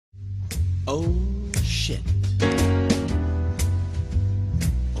Oh shit.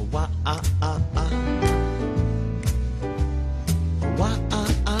 Oh, wah, ah, ah, ah. Wah,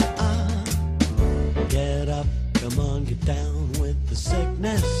 ah, ah, ah. Get up, come on, get down with the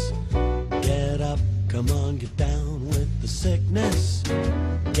sickness. Get up, come on, get down with the sickness.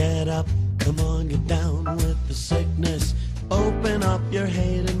 Get up, come on, get down with the sickness. Open up your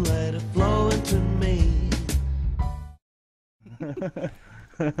hate and let it flow into me.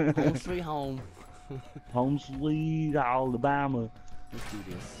 Home sweet home. Home sweet Alabama. Let's do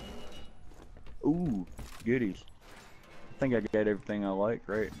this. Ooh, goodies. I think I got everything I like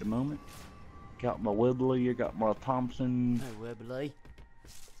right at the moment. Got my Webley, I got my Thompson. Hey, Webley.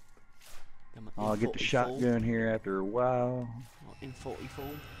 I'll get the shotgun here after a while. M44.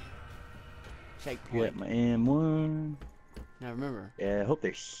 Shake point. Got my M1. Now remember. Yeah, I hope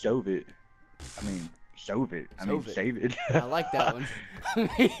they save it. I mean, save it. I mean, save it. I like that one.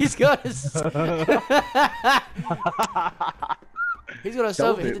 He's gonna. He's gonna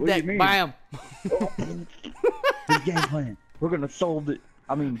solve it. Hit the deck. Bam. His game plan. We're gonna solve it.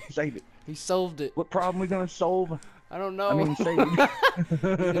 I mean, save it. He solved it. What problem we gonna solve? I don't know. I mean, save it. He's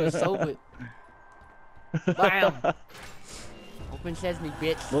gonna solve it. Bam. Open sesame,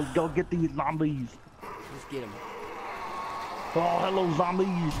 bitch. Let's go get these zombies. Let's get him. Oh, hello,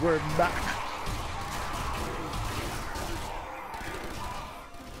 zombies. We're back.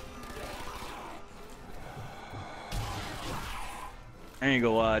 I ain't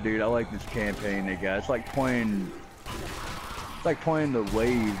gonna lie, dude. I like this campaign they got. It's like playing the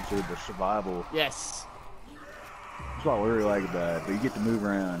waves or the survival. Yes. That's what I really like about it. But you get to move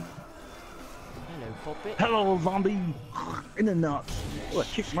around. Hello, puppet. Hello, zombie. In the nuts. Oh, I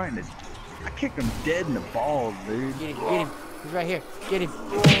kicked him right in the... I kicked him dead in the balls, dude. Get him, get him. He's right here. Get him.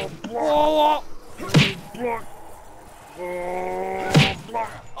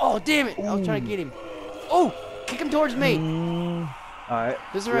 Oh, damn it. I was trying to get him. Oh, kick him towards me. Alright.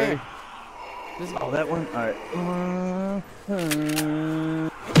 This is right here. This is... Oh, that one? Alright. Oh!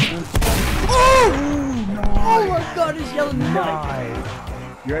 Oh my god, he's yelling nice.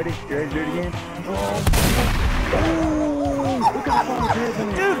 You ready? You ready to do it again? Look at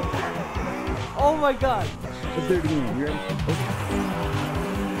that dude! Oh my god. Let's do it again. You ready?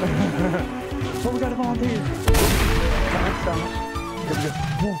 Oh, we got a volunteer. Stop. Here we go.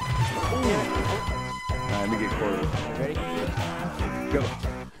 Alright, let me get close. Ready? Go.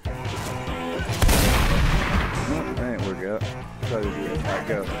 Nope, that ain't work out. Try this again. Alright,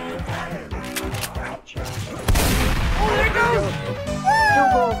 go. Ouch. Oh, there it goes!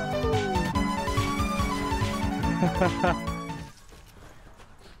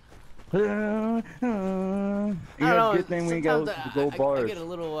 You know, good thing we got the gold bars. I get a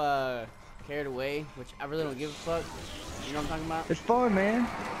little carried away, which I really don't give a fuck. You know what I'm talking about? It's fun, man.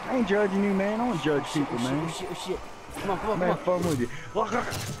 I ain't judging you, man. I don't judge people, man. Shit. Come on, I'm having fun with you.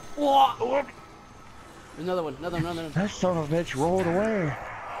 Another one. That son of a bitch rolled away.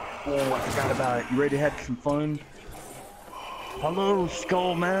 Oh, I forgot about it. You ready to have some fun? Hello,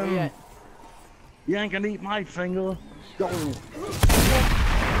 skull man. Yeah. You ain't gonna eat my finger. Go.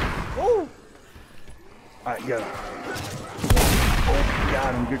 Oh! Alright, go. Oh,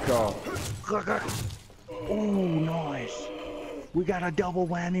 got him. Good call. Oh, nice. We got a double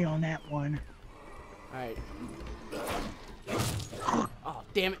whammy on that one. Alright. Oh,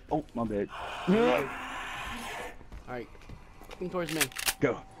 damn it. Oh, my bad. Alright. Come towards me.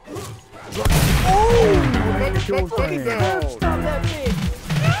 Go. Oh! That's your friend. Stop that bitch!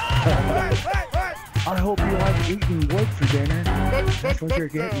 I hope you like eating wood for dinner. That's what you're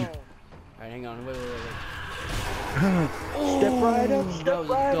getting. Alright, hang on. Wait. Step right up. Step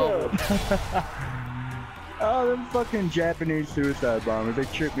right double. up. Oh, them fucking Japanese suicide bombers. They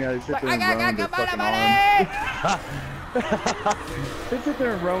trip me out. They sit there and run their fucking arms. They sit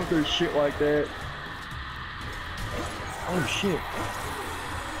there and run with their shit like that. Oh, shit.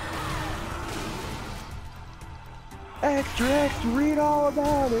 Extra, read all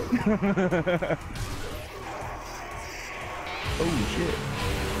about it. Oh, shit.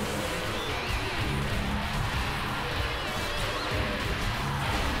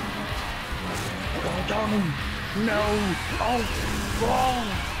 Oh, Tommy. No. Oh, wrong.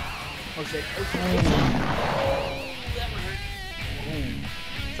 Oh, shit.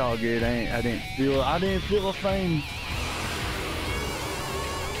 It's all good. I didn't feel a thing.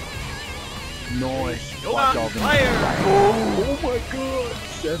 Nice. Watch out, fire! Oh my god.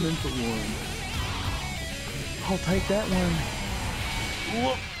 7-1. I'll take that one.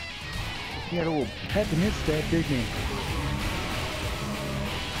 Whoop. He had a little pep in his step, didn't he?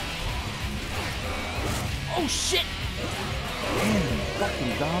 Oh shit! Damn,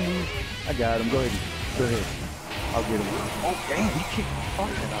 fucking zombies. I got him. Go ahead. Go ahead. I'll get him. Oh, damn, he kicked the fuck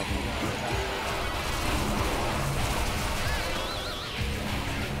out of me.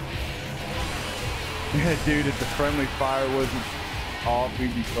 Yeah, dude, if the friendly fire wasn't off,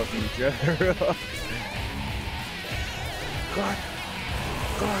 we'd be fucking each other up. God.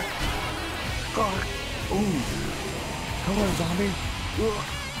 God. God. Ooh. Come on, zombie.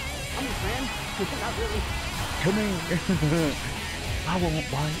 I'm your friend. Not really. Come here. I won't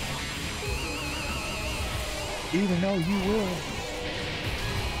bite. Even though you will.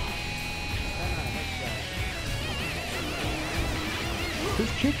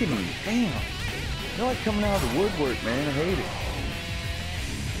 Who's kicking me? Damn. They're like coming out of the woodwork, man. I hate it.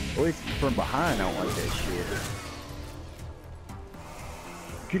 At least from behind, I don't like that shit.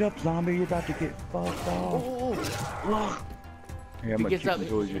 Get up, zombie. You're about to get fucked off. Oh. Yeah, He gets up. He's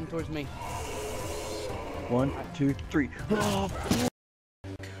coming towards me. 1, 2, 3. Oh.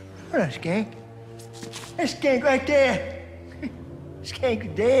 What a skank. That skank right there. Skank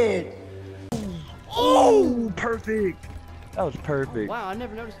is dead. Oh, perfect. That was perfect. Wow, I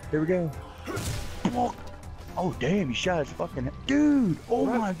never noticed. Here we go. Oh, damn, he shot his fucking... Dude, oh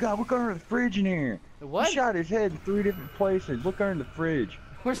my God, look under the fridge in here. What? He shot his head in 3 different places. Look under the fridge.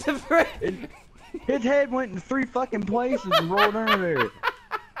 Where's the fridge? His head went in 3 fucking places and rolled under there.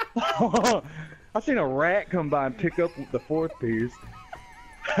 I seen a rat come by and pick up the 4th piece.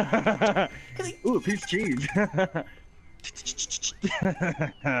 Ooh, a piece of cheese.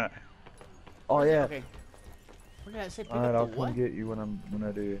 Oh yeah. Okay. What did I say? Pick Alright, up I'll the come what? get you when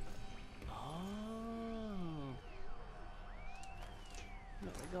I do it. Oh.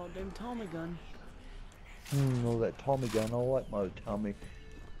 Not the goddamn Tommy gun. Oh, that Tommy gun. I like my Tommy.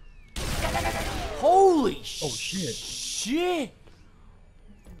 Holy Oh shit. shit!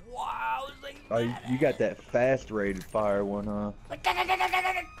 Wow, it's like Oh, you got that fast rated fire one, huh?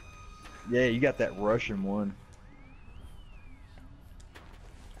 Yeah, you got that Russian one.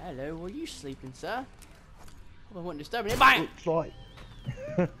 Hello, were you sleeping, sir? Hope I wasn't disturbing you. Bam!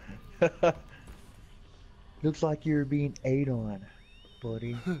 Looks like you're being ate on,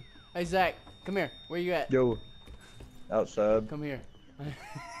 buddy. Hey Zach, come here. Where you at? Yo, outside. Come here.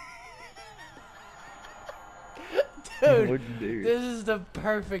 Dude, What'd you do? this is the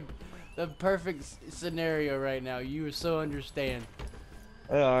perfect scenario right now. You so understand.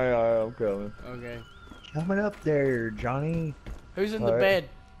 Alright, I'm coming. Okay. Coming up there, Johnny. Who's in the Alright.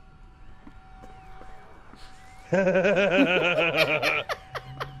 bed?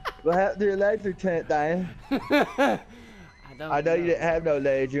 What happened to your legs, Lieutenant Dan? I know you didn't have no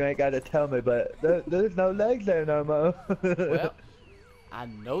legs. You ain't got to tell me, but there's no legs there no more. Well, I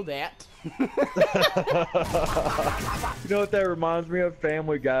know that. You know what that reminds me of?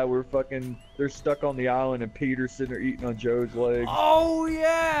 Family Guy, where they're stuck on the island and Peter's sitting there eating on Joe's legs. Oh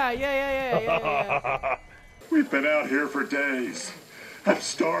yeah. We've been out here for days. I'm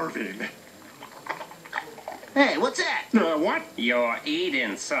starving. Hey, what's that? What? You're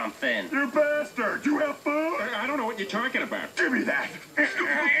eating something. You bastard! You have food? I don't know what you're talking about. Give me that!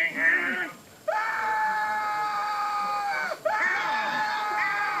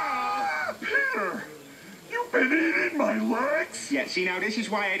 Peter! You've been eating my legs? Yeah, see, now this is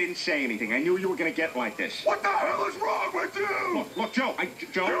why I didn't say anything. I knew you were gonna get like this. What the hell is wrong with you? Look, Joe,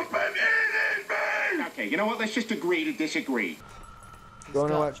 Joe. You've been eating me! Okay, you know what? Let's just agree to disagree. Going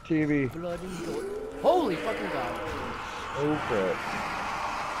to watch TV. Bloody door. Holy fucking god. Oh crap.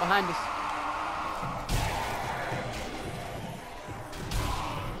 Behind us.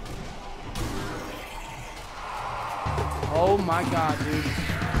 Oh my god, dude.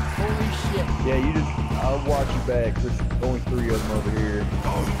 Holy shit. Yeah, I'll watch you back. There's only 3 of them over here.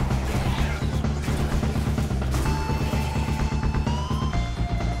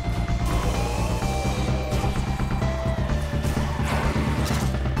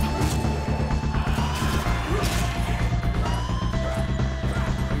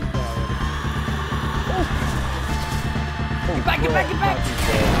 Get back!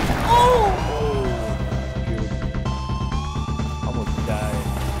 Oh! Good. Almost died.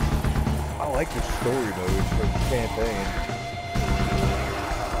 I like this story though. It's like a campaign.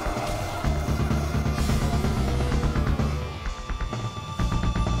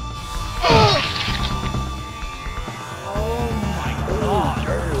 Oh my god!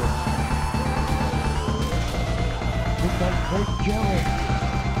 Looks like fake jelly.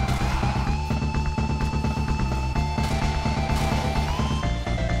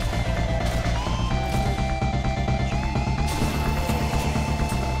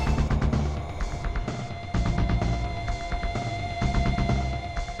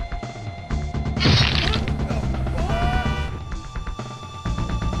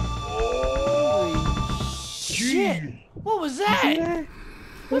 shit! What was that?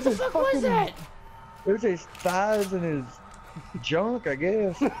 What the fuck was that? There's his thighs and his junk, I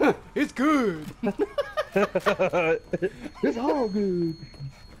guess. It's good. It's all good.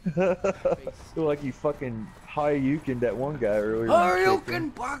 Feel like you fucking Hayukin that one guy earlier.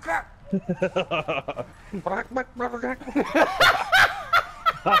 Hayukin, Parker.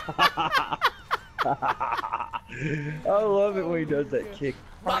 I love it when he does that kick.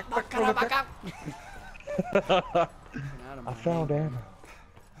 I found ammo.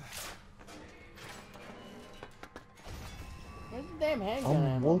 Where's the damn handgun I'm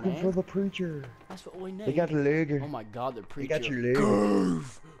ammo, looking man? for the preacher. That's what we need. They got the legger. Oh my god, the They preacher. got your legger.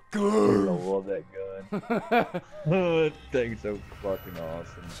 I love that gun. That thing's so fucking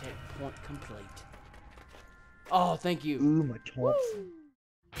awesome. Checkpoint complete. Oh, thank you. Ooh, my tops.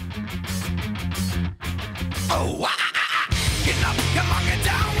 Oh, get up, come on, get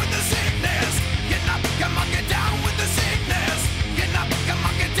down with the sickness. Get up, come on, get down with the sickness. Get up, come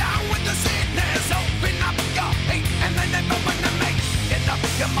on, get down with the sickness. Open up your hate and then open the mate. Get up,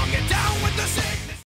 come on, get down with the sickness.